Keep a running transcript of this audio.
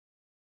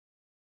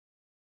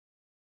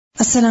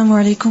Assalamu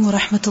alaikum wa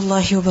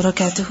rahmatullahi wa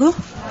barakatuhu.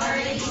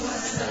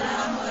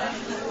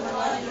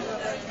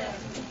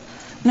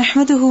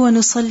 نحمده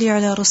ونصلي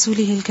على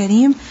رسوله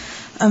الكريم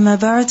أما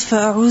بعد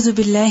فأعوذ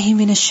بالله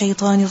من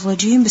الشيطان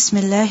الرجيم بسم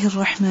الله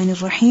الرحمن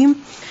الرحيم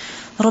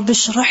رب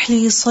اشرح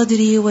لي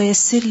صدري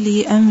ويسر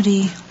لي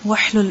أمري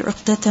واحلل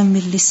عقدة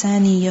من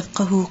لساني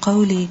يفقه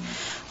قولي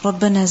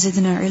ربنا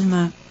زدنا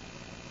علما.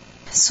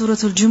 Surah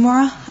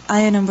Al-Jumu'ah,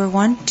 ayah number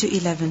 1 to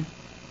 11.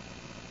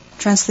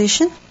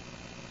 Translation: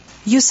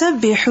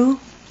 Yusabbihu,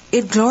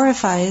 it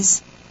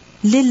glorifies,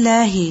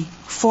 lillahi,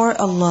 for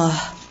Allah,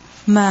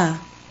 ma,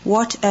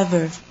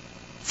 whatever,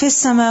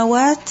 fis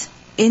samawat,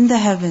 in the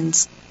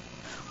heavens,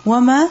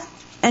 wama,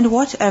 and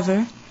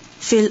whatever,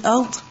 fil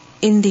ard,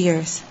 in the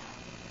earth.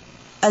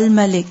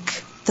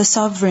 Al-Malik, the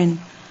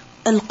sovereign,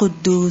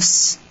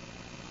 Al-Quddus,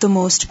 the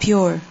most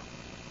pure,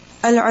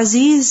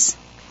 Al-Aziz,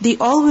 the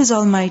always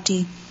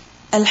almighty,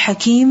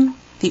 Al-Hakim,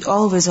 the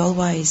always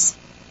all-wise.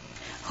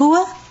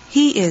 Huwa,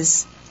 he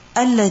is,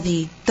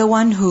 Alladhi, the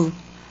one who,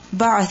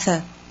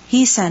 Ba'atha,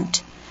 he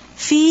sent,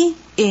 Fi,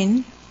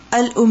 in,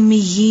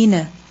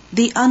 Al-Ummiyina,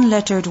 the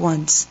unlettered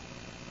ones.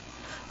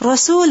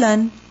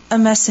 Rasulan, a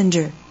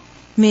messenger,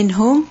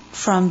 Minhum,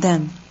 from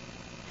them.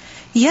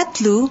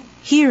 Yatlu,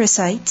 he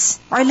recites,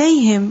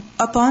 Alayhim,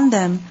 upon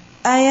them,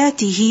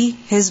 Ayatihi,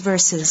 his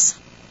verses.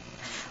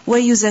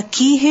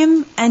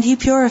 وَيُزَكِّيهِمْ, and he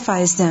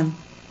purifies them.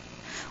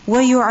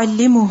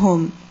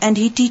 وَيُعَلِّمُهُمْ, and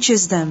he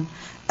teaches them,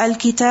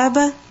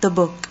 Al-Kitaba, the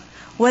book,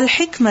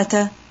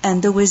 وَالْحِكْمَةَ,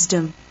 and the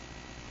wisdom.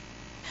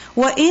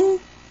 وَإِن,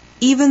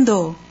 even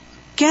though,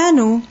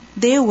 كَانُوا,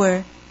 they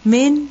were,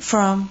 min,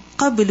 from,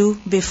 قَبْلُ,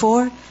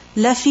 before,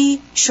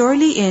 لَفِي,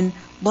 surely in,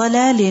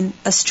 ضَلَالٍ,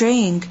 a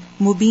straying,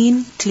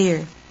 مُبِين,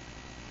 clear.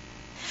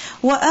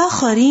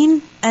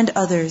 وَآخَرِينَ, and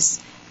others,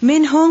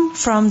 minhum,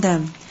 from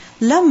them,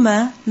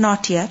 لَمَّا,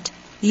 not yet,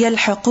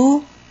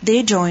 يَلْحَقُوا,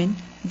 they join,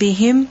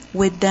 bihim,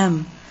 with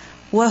them.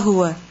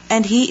 وَهُوَ,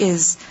 and he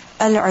is,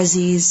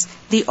 Al-Aziz,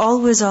 the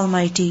always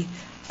almighty,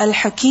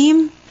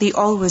 Al-Hakim, the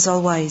always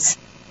all-wise.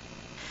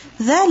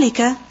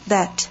 ذَلِكَ,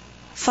 that,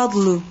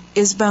 fadlu,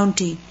 is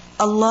bounty,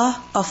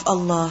 Allah of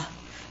Allah.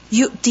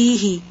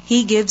 يُؤْتِيهِ,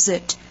 he gives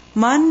it,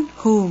 man,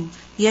 whom,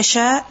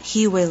 yasha,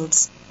 he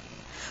wills.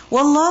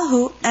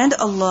 Wallahu, and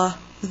Allah,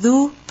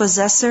 dhu,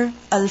 possessor,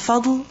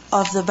 al-fadl,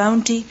 of the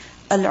bounty,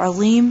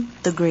 al-azim,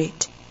 the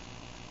great.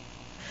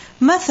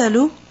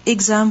 Mathalu,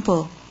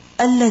 example,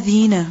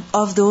 alladhina,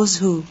 of those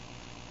who,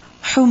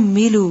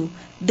 hummilu,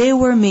 they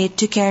were made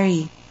to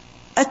carry,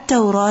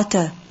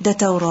 at-tawrata, the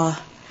Tawrah,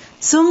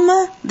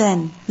 thumma,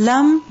 then,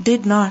 lam,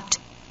 did not,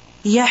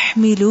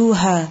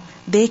 yahmiluha,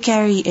 they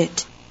carry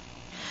it.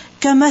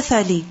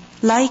 Kamathali,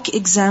 like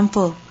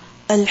example,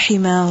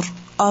 al-himar,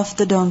 of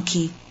the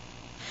donkey.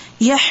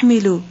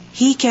 Yahmilu,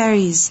 he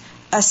carries,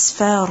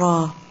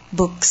 asfara,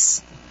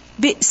 books.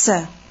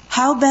 Bi'sa,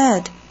 how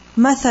bad,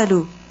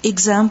 mathalu,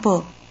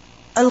 example,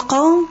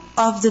 al-qawm,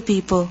 of the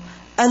people,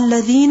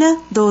 alladhina,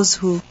 those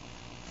who,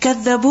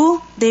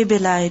 kadhabu, they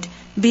belied,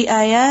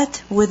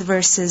 bi-ayat, with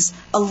verses,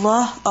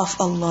 Allah of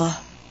Allah.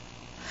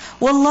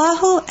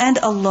 Wallahu, and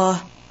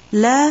Allah,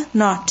 la,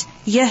 not,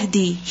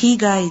 yahdi, he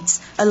guides,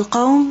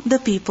 al-qawm, the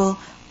people,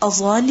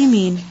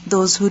 al-zalimin,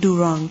 those who do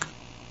wrong.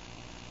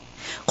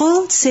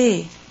 Qul,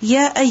 say,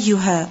 ya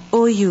ayyuha,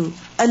 O you,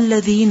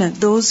 alladhina,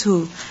 those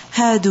who,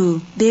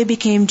 hadu, they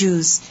became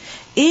Jews.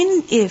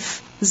 In,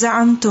 if,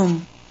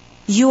 za'amtum,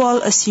 you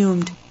all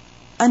assumed,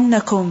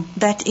 annakum,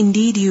 that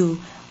indeed you,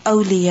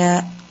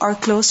 awliya, are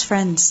close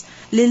friends,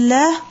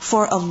 lillah,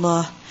 for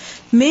Allah,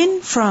 min,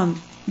 from,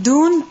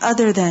 dun,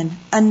 other than,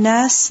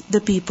 annas,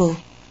 the people.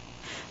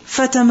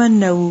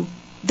 Fatamannaw,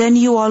 then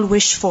you all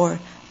wish for,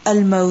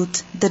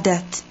 al-maut, the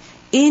death.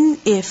 In,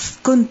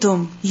 if,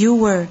 kuntum, you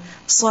were,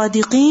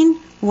 sadiqeen,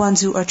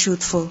 ones who are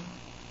truthful.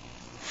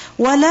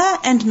 Wala,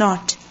 and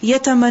not,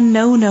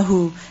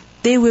 yatamannawnahu,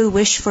 they will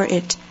wish for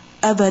it,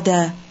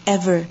 abada,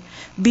 ever.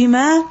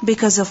 Bima,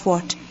 because of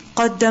what?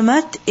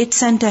 Qaddamat, it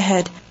sent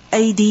ahead,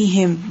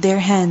 aydihim, their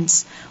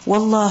hands.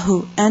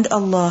 Wallahu, and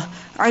Allah,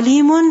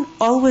 alimun,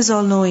 always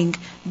all-knowing,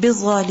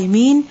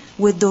 bil-zalimin,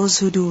 with those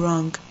who do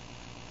wrong.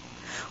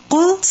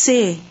 Qul,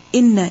 say,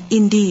 inna,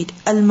 indeed,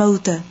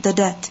 al-mawta, the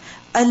death,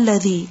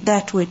 alladhi,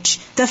 that which,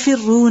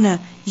 tafirruna,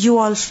 you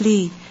all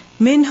flee,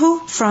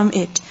 minhu, from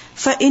it,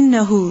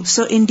 fa-innahu,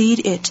 so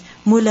indeed it,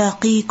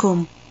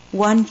 mulaqikum,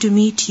 one to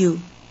meet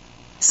you.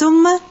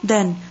 Thumma,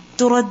 then,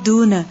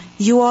 turadduna,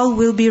 you all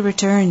will be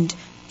returned,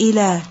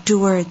 ila,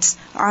 towards,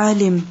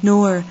 alim,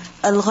 knower,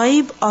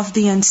 al-ghayb, of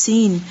the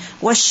unseen,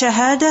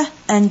 wash-shahada,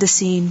 and the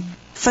seen,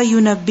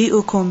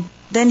 fayunabbi'ukum,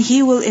 then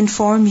he will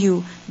inform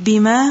you,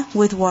 bima,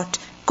 with what,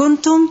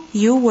 kuntum,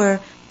 you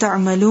were,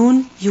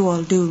 ta'malun, you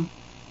all do.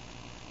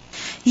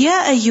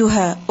 Ya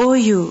ayyuha, O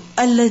you,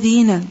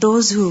 alladhina,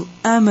 those who,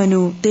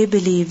 amanu, they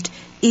believed,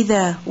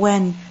 idha,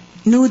 when,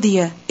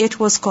 nudiya, it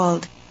was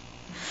called,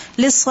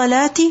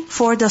 lis-salati,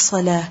 for the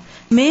salah,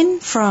 min,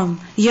 from,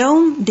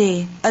 yawm,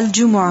 day,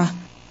 al-jumu'ah,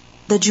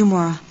 the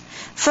Jumu'ah,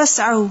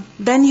 فَاسْعَوْا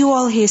Then you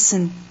all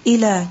hasten,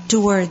 إِلَى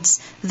towards,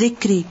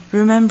 ذِكْرِ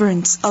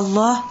remembrance,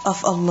 Allah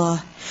of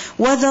Allah.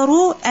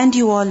 وَذَرُوا And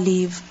you all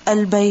leave,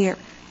 الْبَيْعِ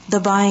the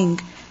buying.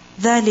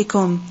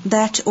 ذَلِكُمْ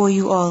That, O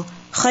you all,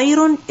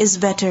 خَيْرٌ is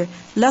better,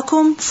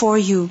 لَكُمْ for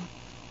you.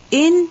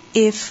 In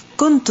if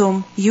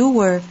kuntum you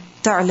were,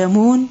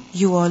 تعلمون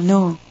you all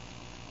know.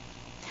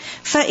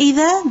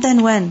 فَإِذَا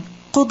Then when,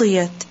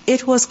 قُضِيَتْ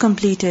it was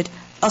completed,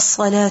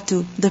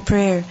 الصلاة the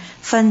prayer,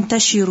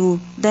 فَانْتَشِرُوا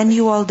Then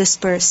you all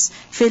disperse,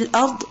 فِي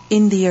الْأَرْضِ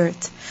in the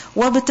earth.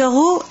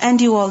 وَابْتَغُوا And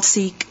you all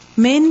seek,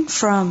 min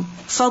from,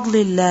 فَضْلِ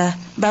اللَّهِ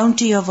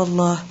bounty of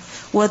Allah.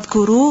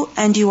 وَاذْكُرُوا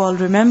And you all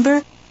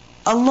remember,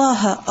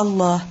 Allah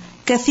Allah,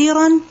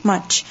 كَثِيرًا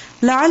much,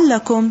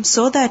 لَعَلَّكُمْ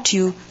so that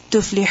you,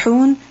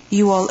 تُفْلِحُونَ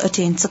you all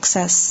attain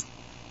success.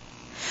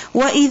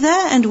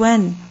 وَإِذَا And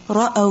when,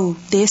 رَأَوْا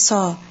they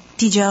saw,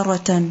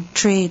 تِجَارَةً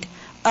trade,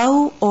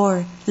 أو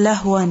or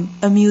لهوا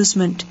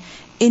amusement,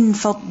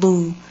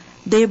 انفضوا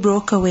they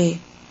broke away,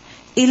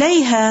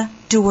 إليها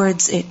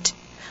towards it,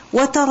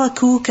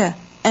 وتركوك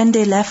and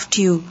they left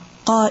you,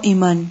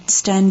 قائما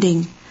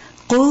standing.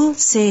 قل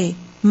say,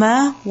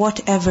 ما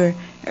whatever,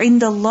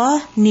 عند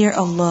الله near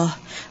Allah,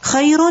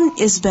 خير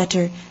is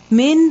better,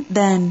 min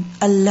than,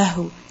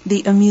 الله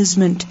the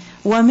amusement,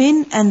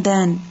 ومن and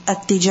then,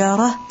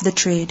 التجارة the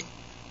trade.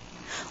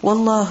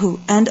 والله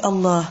and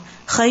Allah,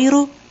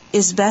 خير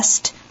is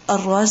best,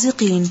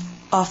 الرازقين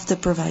of the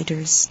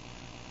providers.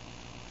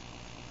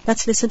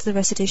 Let's listen to the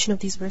recitation of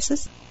these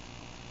verses.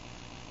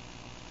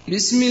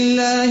 بسم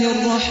الله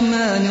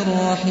الرحمن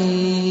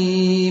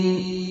الرحيم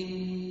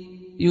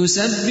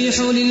يسبح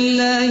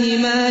لله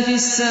ما في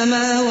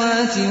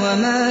السماوات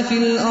وما في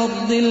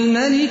الأرض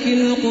الملك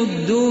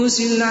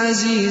القدوس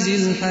العزيز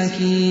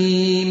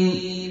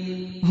الحكيم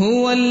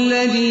هو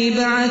الذي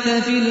بعث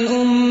في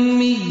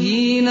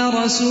الأميين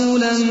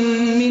رسولا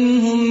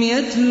منهم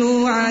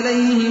يتلو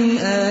عليهم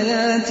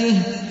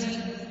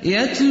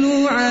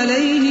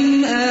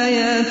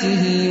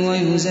آياته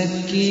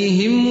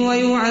ويزكيهم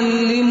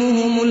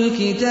ويعلمهم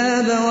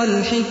الكتاب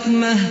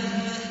والحكمة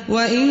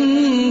وإن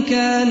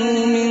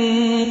كانوا من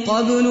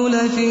قبل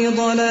لفي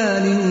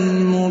ضلال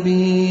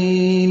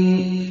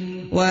مبين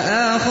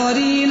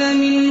وآخرين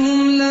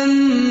منهم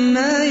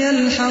لما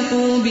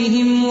يلحقوا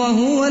بهم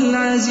وهو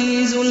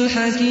العزيز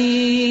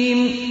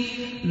الحكيم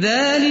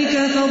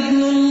ذلك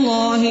فضل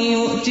الله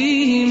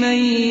يؤتيه من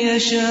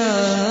يشاء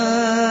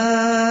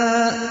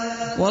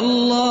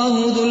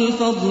والله ذو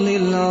الفضل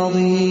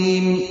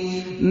العظيم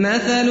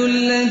مثل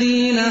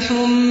الذين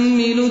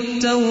حملوا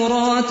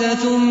التوراة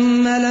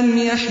ثم لم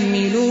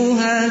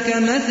يحملوها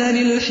كمثل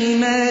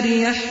الحمار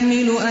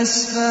يحمل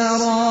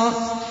أسفارا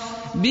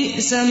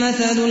بئس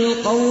مثل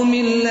القوم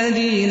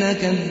الذين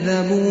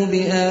كذبوا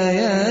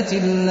بآيات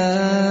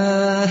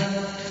الله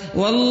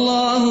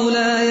والله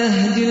لا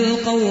يهدي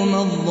القوم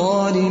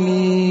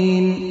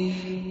الظالمين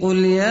قل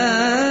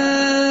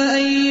يا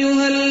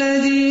أيها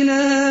الذين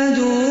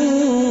هادوا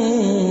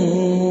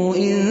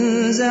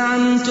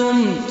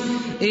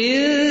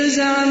إن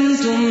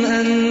زعمتم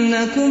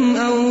أنكم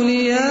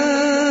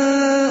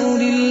أولياء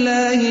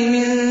لله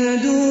من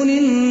دون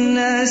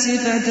الناس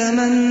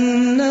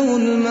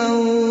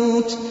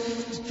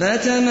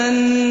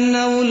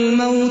فتمنوا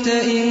الموت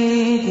إن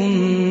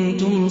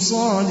كنتم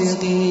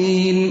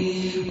صادقين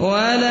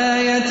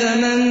ولا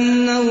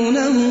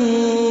يتمنونه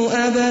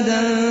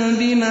أبدا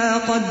بما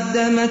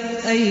قدمت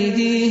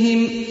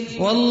أيديهم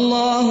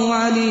والله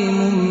عليم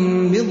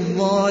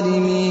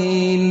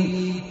بالظالمين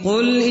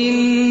قل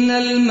إن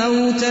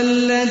الموت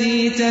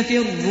الذي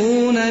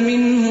تفرون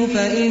منه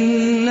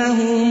فإنه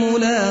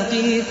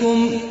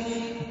ملاقيكم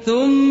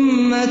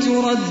ثم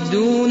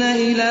تردون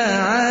إلى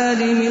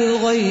عالم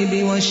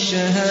الغيب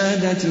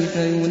والشهادة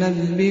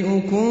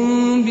فينبئكم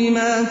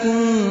بما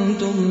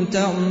كنتم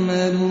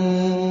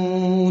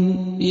تعملون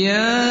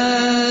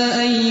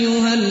يا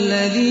أيها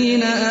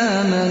الذين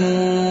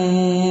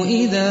آمنوا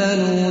إذا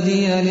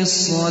نودي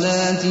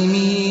للصلاة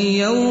من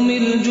يوم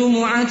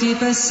الجمعة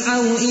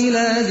فاسعوا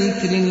إلى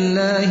ذكر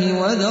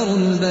الله وذروا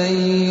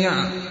البيع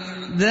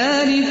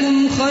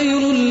ذلكم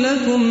خير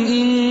لكم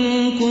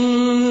إن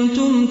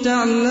كنتم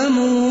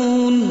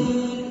تعلمون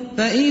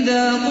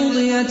فإذا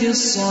قضيت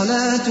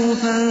الصلاة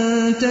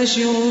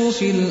فانتشروا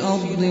في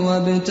الأرض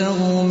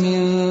وابتغوا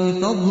من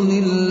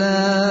فضل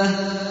الله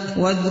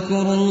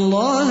واذكروا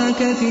الله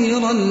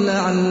كثيرا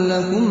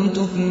لعلكم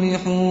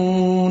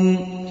تفلحون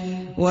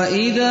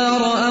وإذا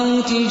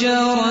رأوا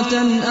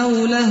تجارة أو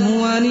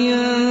لهوا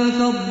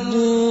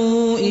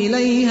انفضوا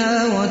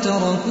إليها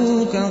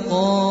وتركوك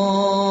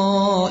قائما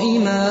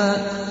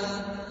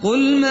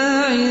قل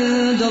ما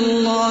عند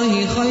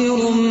الله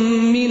خير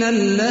من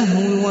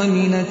اللهو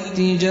ومن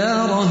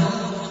التجارة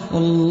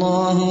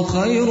والله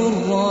خير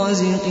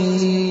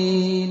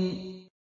الرازقين